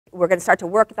we're going to start to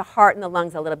work the heart and the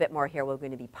lungs a little bit more here. We're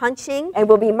going to be punching and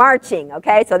we'll be marching,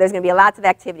 okay? So there's going to be lots of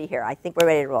activity here. I think we're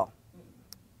ready to roll.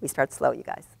 We start slow, you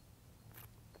guys.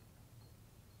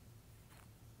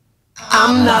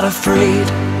 I'm not afraid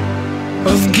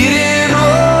of getting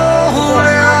older.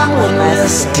 I'm one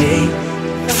less day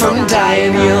from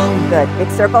dying young. Good. Big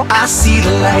circle. I see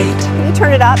the light. Can you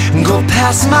turn it up? Go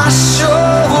past my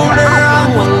shoulder.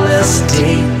 I'm one less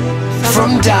day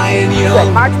from dying young.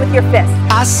 Good. March with your fist.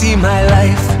 I see my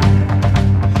life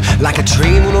like a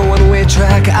train on a one-way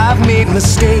track. I've made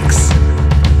mistakes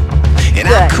and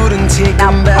I couldn't take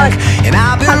them back. And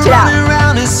I've been running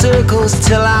around in circles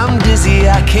till I'm dizzy,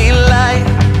 I can't lie.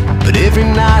 But every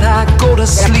night I go to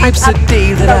sleep's the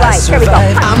day that I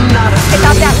survive. I'm not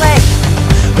afraid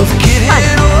of getting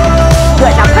old.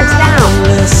 Good, now punch down.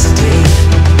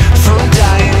 From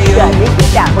dying young. Good,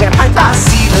 repeat that. We're going to punch up. I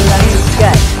see the light.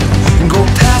 Good. Go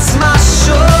past my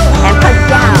shoulder. And punch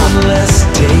down. One less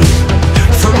day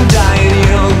from dying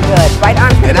young. Good. Right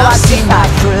arm to the And I've left seen my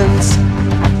friends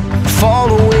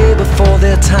fall away before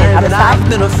their time, and I've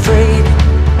been afraid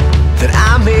that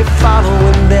I may follow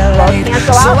in their light.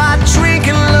 So I drink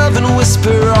and love and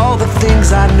whisper all the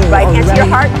things I know. Right hand to your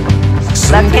heart.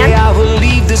 Someday I will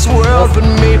leave this world, but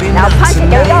maybe not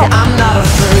tonight. I'm not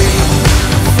afraid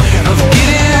of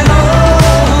getting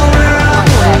older. I'm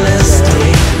one less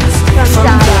day from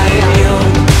dying young.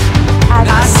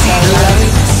 I see the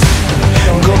lights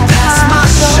go past my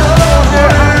shoulder.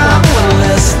 I'm one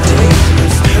less day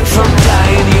from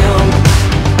dying young.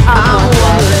 I'm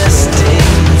one less day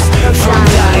from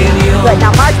dying young. Good.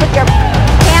 Now march with your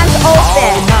hands open.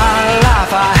 All my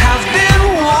life I have been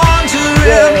wandering.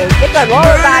 Good. Get the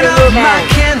lower body movement. My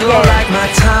candle like my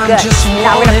time just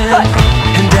now we're going to push.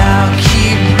 And I'll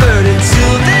keep burning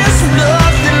till there's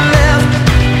nothing left.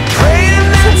 Praying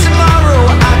that tomorrow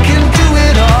I can do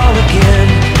it all again.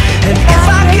 And if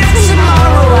I get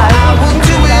tomorrow, I will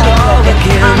do it all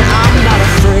again. I'm not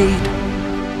afraid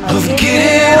of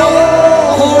getting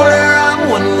older. I'm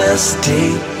one less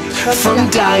day from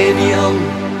dying young.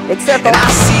 Big circle. And I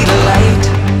see the light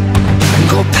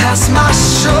go past my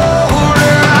shoulder.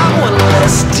 I'm one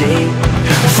less day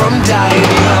from dying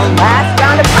young. Last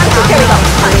round of punches. Here we go.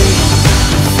 Punch.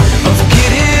 Of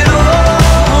getting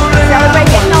older. Celebrate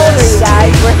getting older, you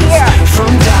guys. We're here.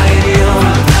 From dying young.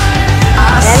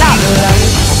 I see the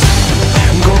lights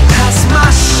go past my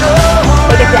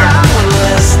shoulder. Take it down. I'm one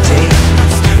less day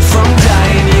from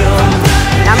dying young.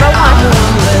 Number one. I'm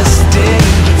one less day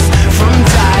from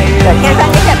dying young. Good. Hands on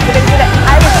your hips. We're going to do that.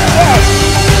 I was a kid.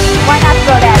 Why not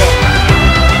throw that in?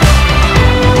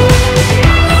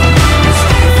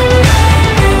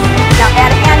 Now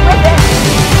add a hand with it.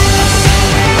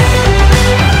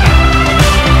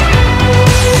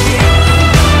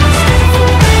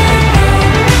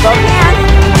 Both hands.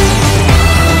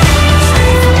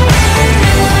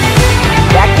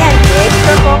 Back in. Big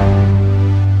circle.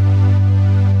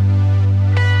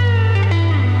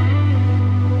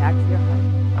 Back to your heart.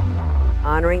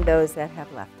 Honoring those that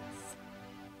have left us.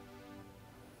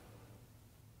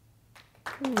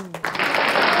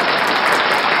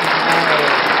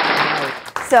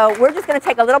 So we're just going to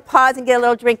take a little pause and get a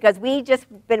little drink because we just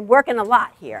been working a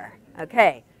lot here.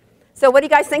 Okay. So what do you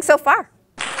guys think so far?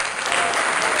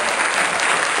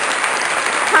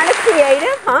 Kind of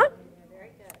creative, huh?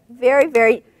 Very good. Very,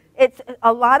 very. It's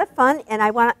a lot of fun, and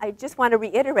I just want to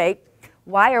reiterate,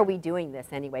 why are we doing this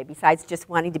anyway, besides just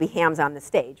wanting to be hams on the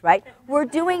stage, right? We're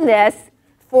doing this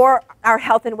for our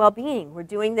health and well-being. We're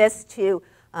doing this to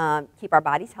keep our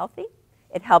bodies healthy.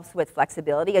 It helps with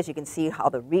flexibility, as you can see how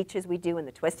the reaches we do and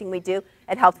the twisting we do.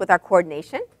 It helps with our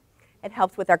coordination. It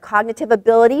helps with our cognitive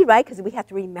ability, right? Because we have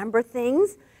to remember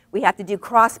things. We have to do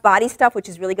cross-body stuff, which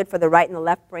is really good for the right and the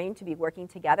left brain to be working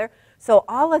together. So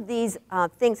all of these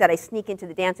things that I sneak into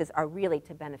the dances are really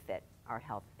to benefit our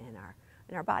health and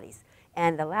our bodies.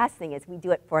 And the last thing is we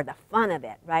do it for the fun of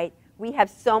it, right? We have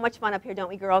so much fun up here, don't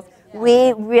we, girls? Yeah.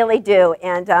 We really do.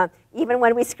 And even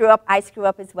when we screw up, I screw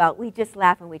up as well. We just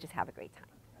laugh and we just have a great time.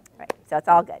 Right? So it's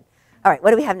all good. All right,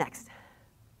 what do we have next?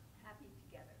 Happy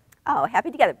Together. Oh,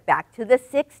 Happy Together. Back to the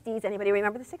 60s. Anybody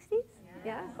remember the 60s?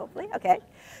 Yeah, hopefully. Okay.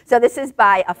 So this is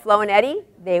by Flo and Eddie.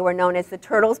 They were known as the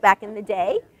Turtles back in the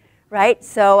day. Right?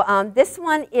 So this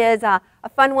one is a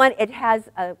fun one. It has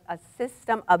a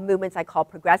system of movements I call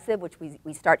progressive, which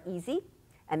we start easy,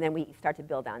 and then we start to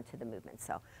build on to the movement.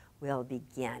 So we'll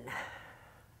begin.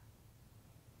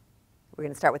 We're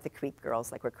going to start with the creep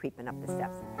girls, like we're creeping up the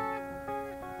steps.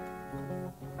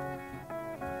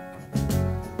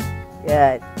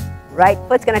 Good. Right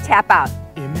foot's going to tap out.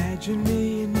 Imagine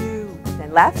me and you.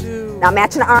 Then left. Now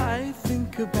match an arm. I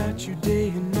think about you day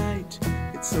and night.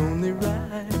 It's It's only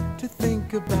right to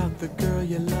think about the girl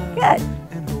you love. Good.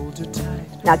 And hold her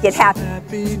tight. Now get happy.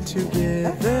 Happy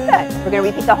together. Good. We're going to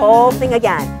repeat the whole thing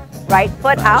again. Right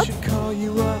foot out. Call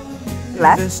you up.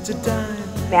 Left.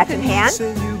 Matching hand.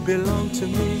 Say you belong to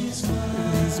me.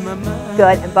 My mind.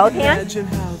 Good. And both hands. Imagine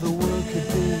how the world could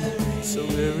be so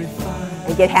very fine.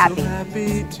 And get happy. So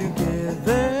happy together.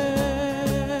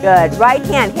 Good. Right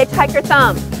hand. Hitchhiker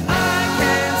thumb.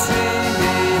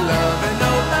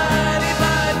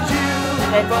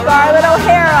 And Scarlett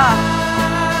O'Hara.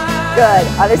 Good.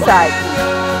 Other side.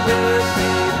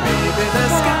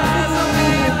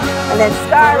 And then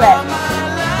Scarlett.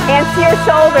 Hands to your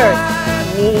shoulders.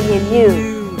 Me and you.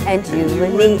 And you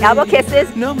and me. Elbow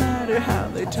kisses. No matter how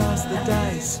they toss the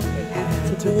dice, it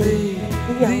had to be.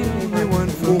 The only one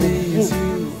for me is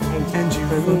you. And you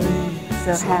for me.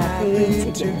 So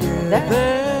happy together.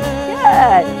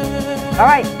 Good. All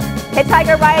right.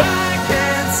 Hitchhiker right.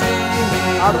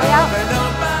 All the way out.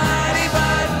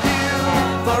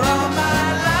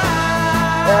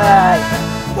 Good.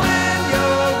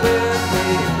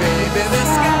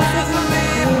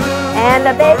 And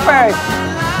the vapors.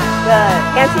 Good.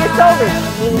 Hands to your shoulders.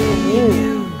 Me and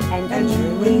you. And you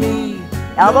and me.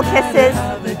 Elbow kisses.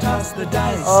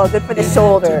 Oh, good for the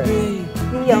shoulders.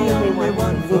 The only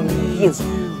one for me. You.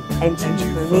 And you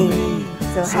for me.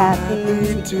 So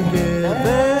happy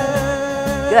together.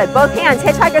 Good. Both hands.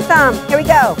 Hitchhiker thumb. Here we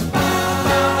go.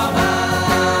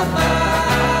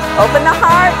 Open the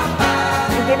heart.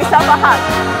 And give yourself a hug.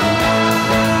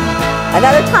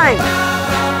 Another time.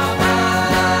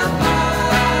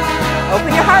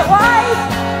 Open your heart wide.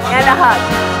 And a hug.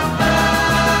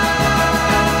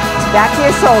 Back to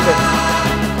your shoulders.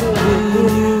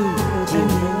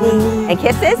 And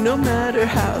kisses. No matter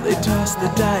how they toss the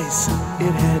dice,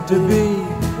 it had to be.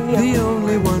 The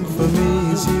only one for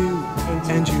me is you.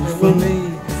 And you for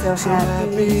me. So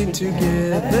happy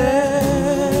together.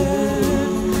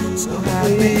 So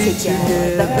happy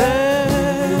together.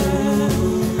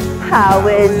 How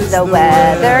is the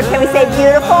weather? Can we say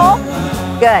beautiful?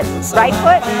 Good. Right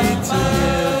foot.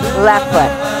 Left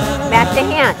foot. Match the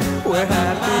hand. We're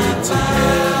happy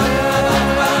together.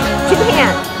 Two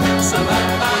hands. So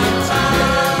happy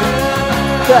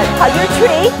together. Good. Hug your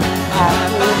tree.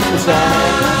 Happy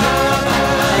together.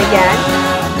 And again.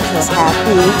 So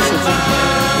happy together.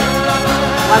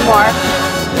 One more.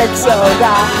 Let's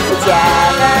yoga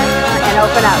together. And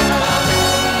open up.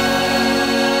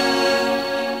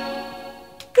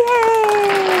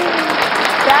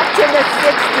 Back to the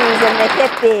 60s and the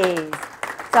hippies.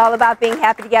 It's all about being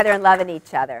happy together and loving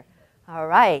each other. All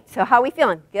right, so how are we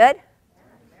feeling? Good?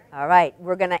 All right,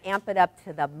 we're going to amp it up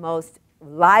to the most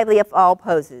lively of all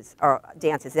poses or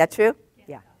dances. Is that true?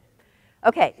 Yeah.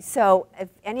 Okay, so if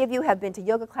any of you have been to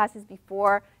yoga classes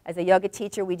before, as a yoga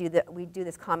teacher, we do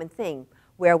this common thing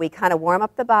where we kind of warm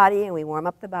up the body and we warm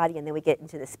up the body and then we get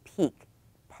into this peak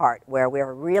part where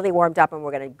we're really warmed up and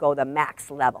we're going to go the max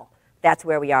level. That's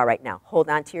where we are right now. Hold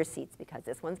on to your seats because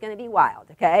this one's going to be wild,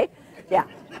 okay? Yeah,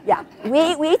 yeah.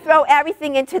 We throw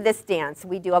everything into this dance.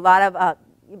 We do a lot of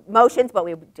motions, but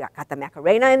we've got the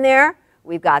Macarena in there.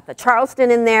 We've got the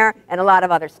Charleston in there and a lot of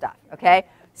other stuff, okay?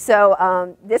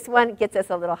 So this one gets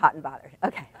us a little hot and bothered.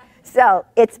 Okay, so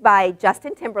it's by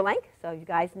Justin Timberlake. So you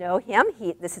guys know him.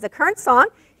 This is a current song.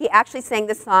 He actually sang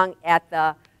this song at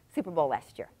the Super Bowl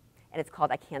last year. And it's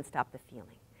called I Can't Stop the Feeling.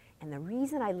 And the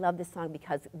reason I love this song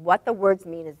because what the words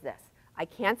mean is this. I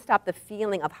can't stop the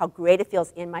feeling of how great it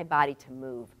feels in my body to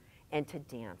move and to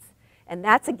dance. And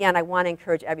that's, again, I want to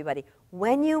encourage everybody.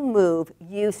 When you move,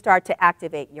 you start to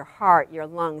activate your heart, your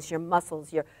lungs, your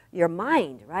muscles, your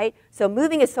mind, right? So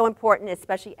moving is so important,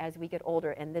 especially as we get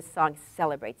older, and this song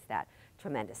celebrates that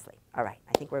tremendously. All right,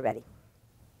 I think we're ready.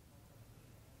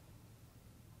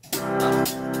 We're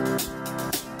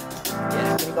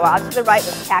going to go out to the right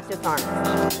with cactus arms.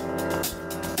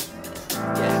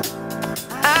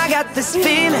 I got this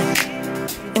feeling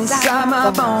inside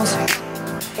my bones.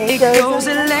 It goes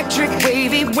electric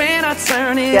wavy when I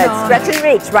turn it Good. on. Stretch and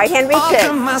reach. Right hand Off reaches.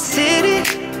 from my city,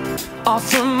 off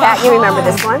from my Pat, you remember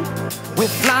this one? We're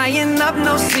flying up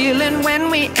no ceiling when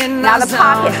we in Now our the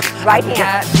pocket. zone. Right Got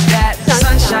hand. that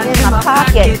sunshine in my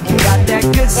pocket. Got that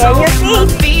good soul your in my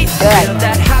feet. feet. Good. Feel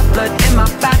that hot blood in my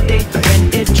body when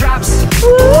it drops.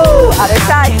 Woo! Other I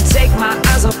side. can't take my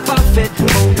eyes off of it.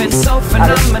 Moving so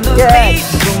phenomenally. Good.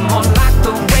 Come on, like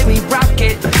the way we rock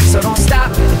it. So don't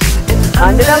stop.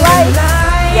 Under the lights.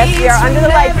 Yes, we are under the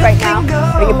lights right now.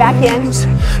 Bring it back in.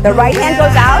 The right hand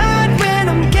goes out. When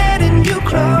I'm getting you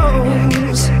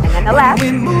close. And then the left.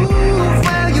 We move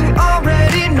while you already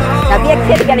already know. Now be a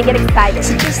kid again and get excited.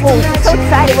 Oh, we're so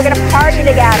excited. We're going to party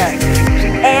together.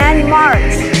 And march.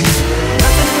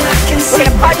 We're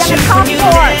going to party on the top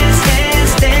floor.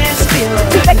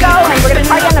 Keep it going. We're going to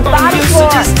party on the bottom floor.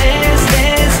 Keep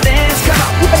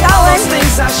it going.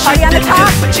 Party on the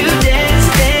top.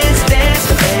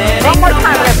 One more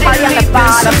time. We're going to party on the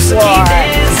bottom floor.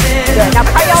 Good. Now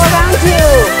party all around you.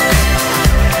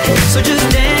 So just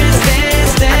dance,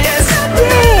 dance, dance.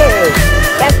 Yay.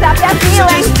 Can't stop that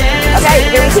feeling. Okay,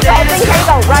 here we keep opening. Here we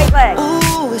go. Right leg.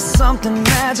 Ooh, it's something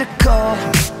magical.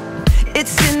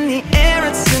 It's in the air,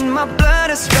 it's in my blood,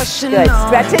 it's rushing on. Good.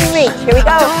 Stretch and reach. Here we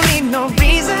go. Don't need no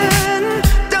reason,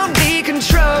 don't need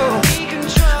control.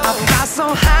 I fly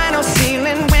so high, no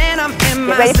ceiling when I'm in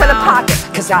my zone. Get ready for the pocket.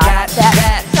 Cause I got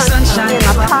that sunshine in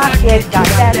my pocket. Got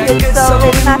that good soul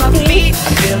in my feet.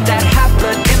 I feel that hot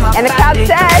blood in my And the crowd body.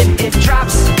 says, It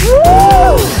drops.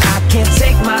 woo! I can't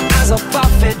take my eyes off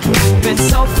of it. Moving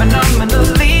so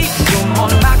phenomenally. You're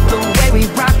more like the way we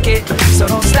rock it. So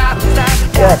don't stop, stop.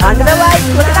 Good. Under the lights.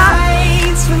 Look it up.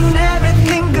 When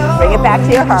everything goes. Bring it back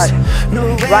to your heart.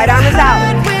 Nowhere Right arm is out.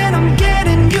 when I'm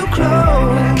getting you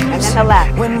close. And then the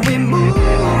left. When we move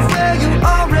where you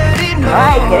already know. All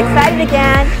right. Get excited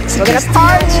again. We're going to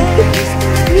party.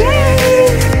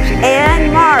 Yay!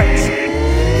 And march.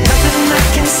 Nothing I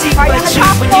can see Party but on the you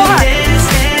top when floor. you dance,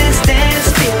 dance, dance.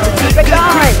 Feel the Keep good, it good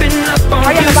going. creeping up on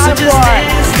Party on you. the bottom So just floor.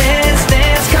 dance, dance,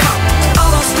 dance. Come on. All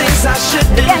those things I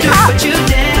shouldn't Again, do, up. but you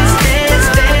dance, dance,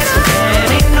 dance. And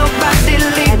ain't nobody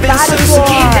leaving, bottom so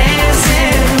keep floor.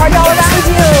 dancing. Party all around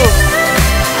you.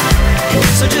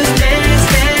 So just dance,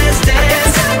 dance,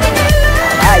 dance.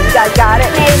 All right. You guys got it,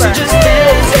 So neighbor. just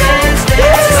dance, dance,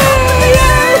 dance.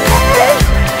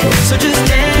 So just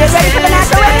dance. Get ready for the dance,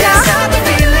 Macarena. dance. How the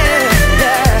feeling,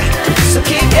 yeah. So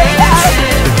keep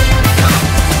dancing.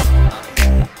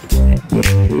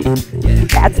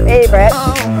 That's favorite.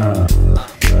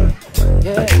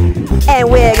 And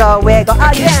wiggle, wiggle.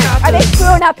 Again. Are they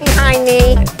screwing up behind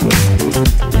me?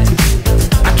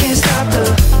 I can't stop the.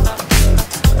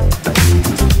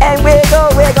 And wiggle,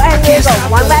 wiggle, and wiggle.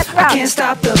 One last I round. can't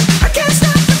stop the. I can't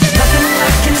stop the. Nothing I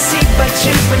can see but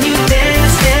you when you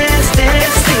dance, dance,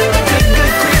 dance. Feel the good,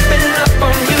 good creeping up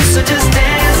on you. So just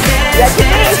dance, dance, Yes, you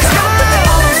dance. do. Come on.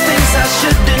 All those things I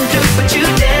shouldn't do, but you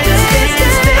dance,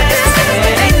 dance, dance.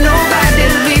 And ain't nobody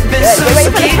leaving, Good. so Get ready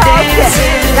for the keep tall stick.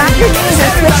 dancing. Knock your knees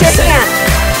and switch your hands.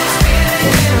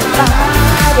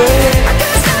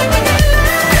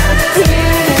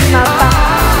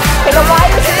 Take a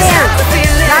wider stance.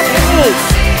 Knock your knees.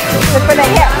 Look for the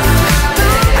hips.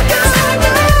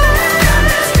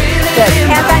 Good.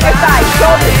 Hands on your side.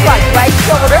 Shoulder crunch. Right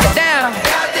shoulder. Down.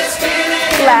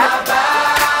 Left.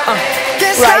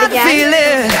 Can't Right stop the again.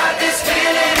 feeling.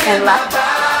 And left.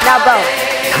 Now both.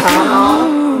 Come on.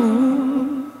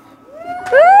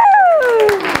 Woo!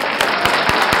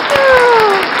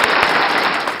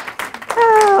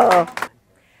 Oh.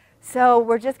 So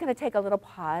we're just going to take a little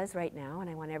pause right now, and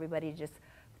I want everybody to just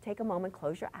take a moment,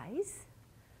 close your eyes.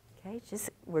 Okay,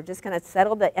 we're just going to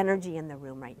settle the energy in the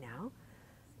room right now.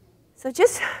 So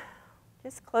just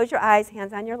close your eyes,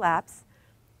 hands on your laps,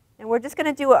 and we're just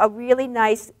going to do a really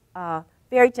nice,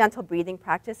 very gentle breathing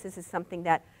practice. This is something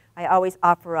that I always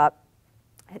offer up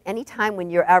at any time when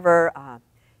you're ever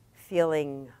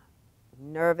feeling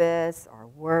nervous or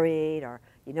worried, or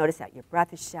you notice that your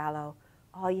breath is shallow.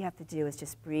 All you have to do is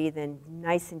just breathe in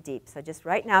nice and deep. So just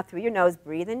right now, through your nose,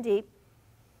 breathe in deep,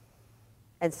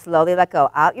 and slowly let go.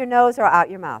 Out your nose or out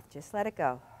your mouth. Just let it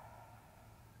go.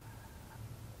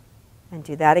 And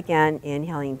do that again,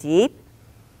 inhaling deep,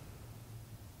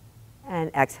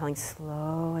 and exhaling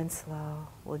slow and slow.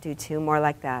 We'll do 2 more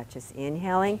like that. Just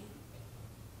inhaling,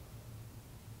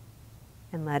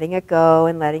 and letting it go,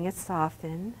 and letting it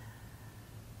soften.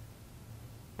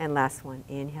 And last one,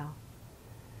 inhale.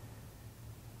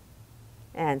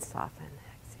 And soften.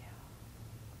 Exhale.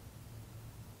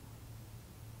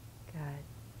 Good.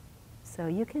 So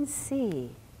you can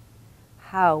see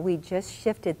how we just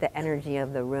shifted the energy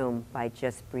of the room by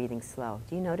just breathing slow.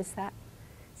 Do you notice that?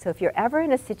 So if you're ever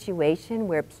in a situation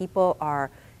where people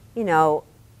are, you know,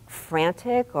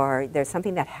 frantic, or there's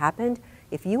something that happened,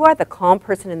 if you are the calm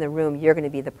person in the room, you're going to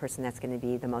be the person that's going to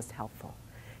be the most helpful.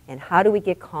 And how do we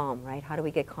get calm, right? How do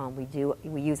we get calm?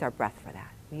 We use our breath for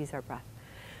that. We use our breath.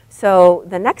 So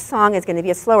the next song is going to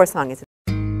be a slower song. It's